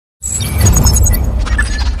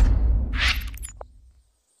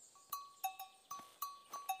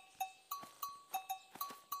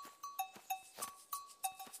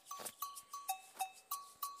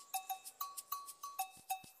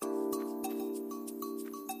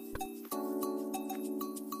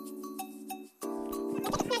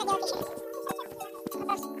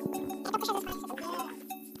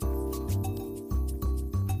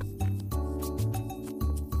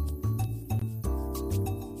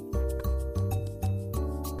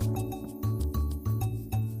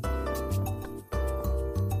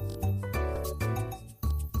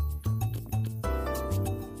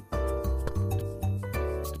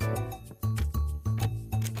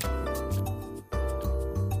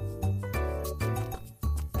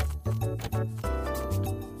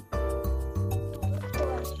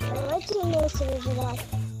выживать.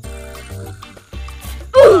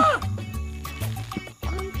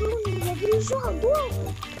 Антон, я гляжу, огонь.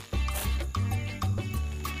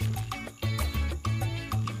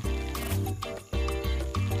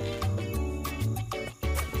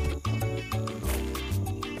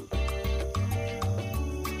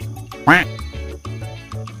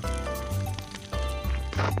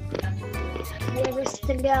 Я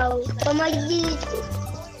застрял. Помогите.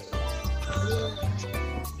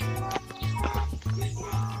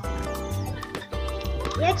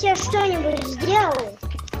 Я тебе что-нибудь сделаю.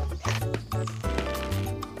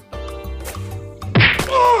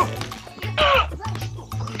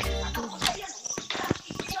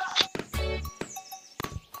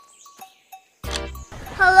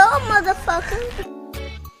 Hello, motherfucker.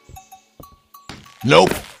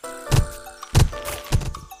 Nope.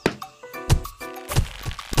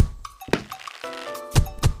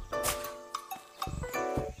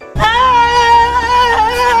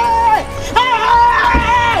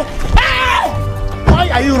 Why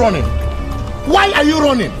are you running? Why are you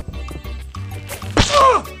running?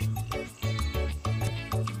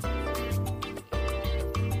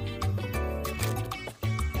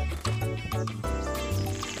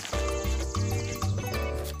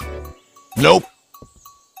 Nope.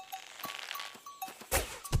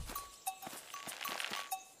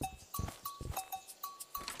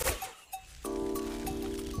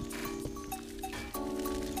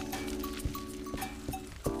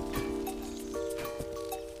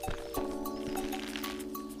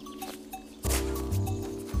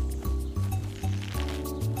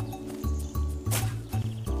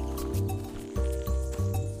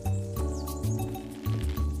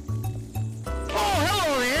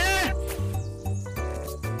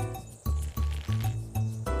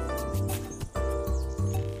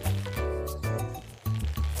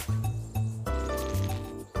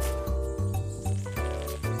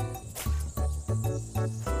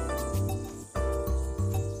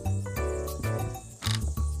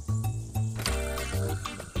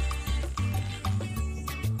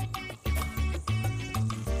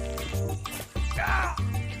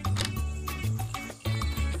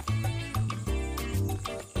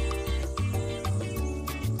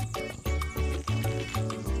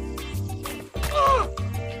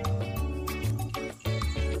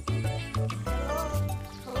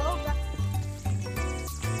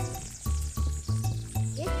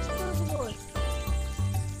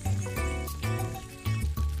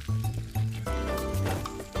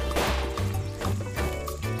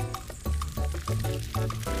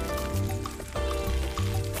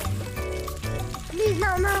 Please, no.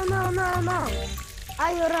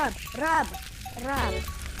 Are you Rab?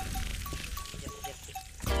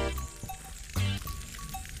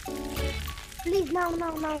 Please, no.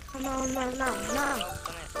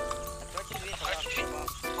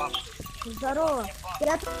 Здорово.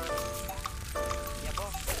 Я тут.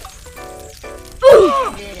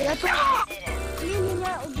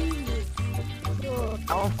 Меня убили.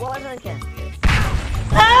 А он в кожанке?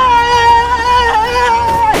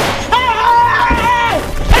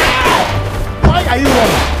 Why are you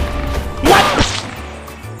running? What?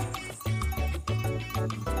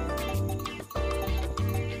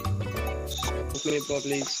 Please,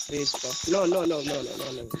 no.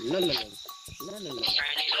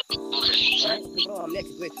 Bro, I'm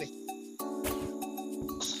naked, wait.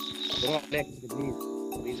 Bro, I'm naked, please,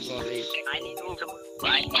 bro, please. I need to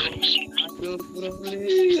Bro,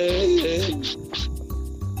 please.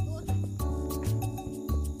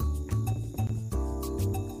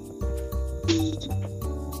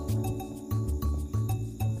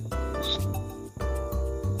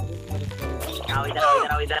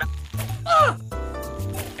 इधर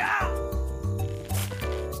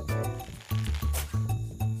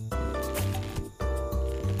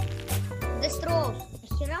Дестров,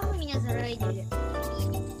 нахера вы меня зарейдили?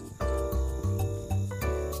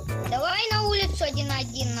 Давай на улицу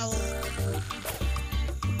 1-1 на улицу.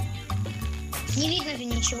 Не видно же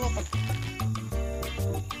ничего пока.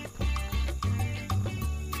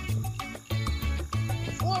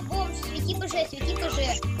 О, бомж, свети ПЖ.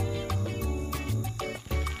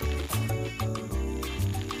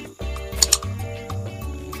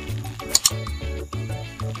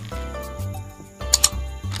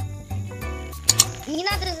 Не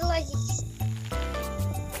надо залазить.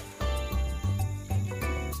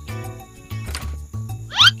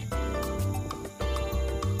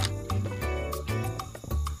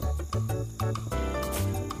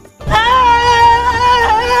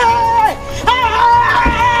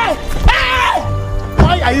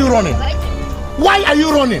 Why are you running? Why are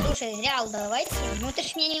you running? Слушай, зря давайте. Ну ты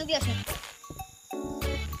ж меня не убьешь.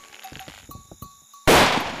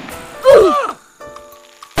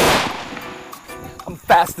 I'm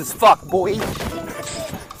fast as fuck, boy.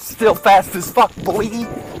 Still fast as fuck, boy.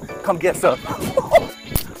 Come get some.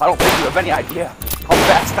 I don't think you have any idea how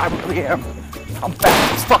fast I really am. I'm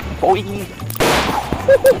fast as fuck, boy.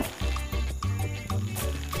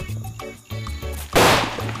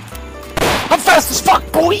 I'm fast as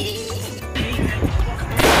fuck, boy.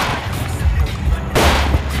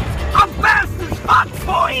 I'm fast as fuck,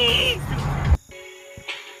 boy.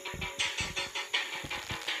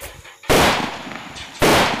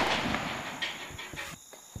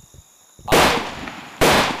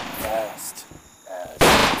 Fast as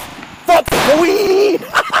fuck, boy!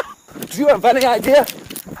 Do you have any idea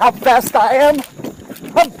how fast I am?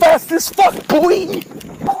 I'm fast as fuck, boy!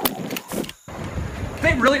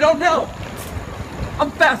 They really don't know.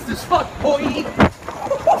 I'm fast as fuck, boy!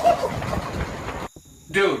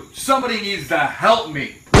 Dude, somebody needs to help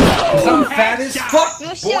me. I'm fat as fuck,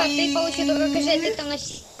 Ну все, ты boy! получил только ты там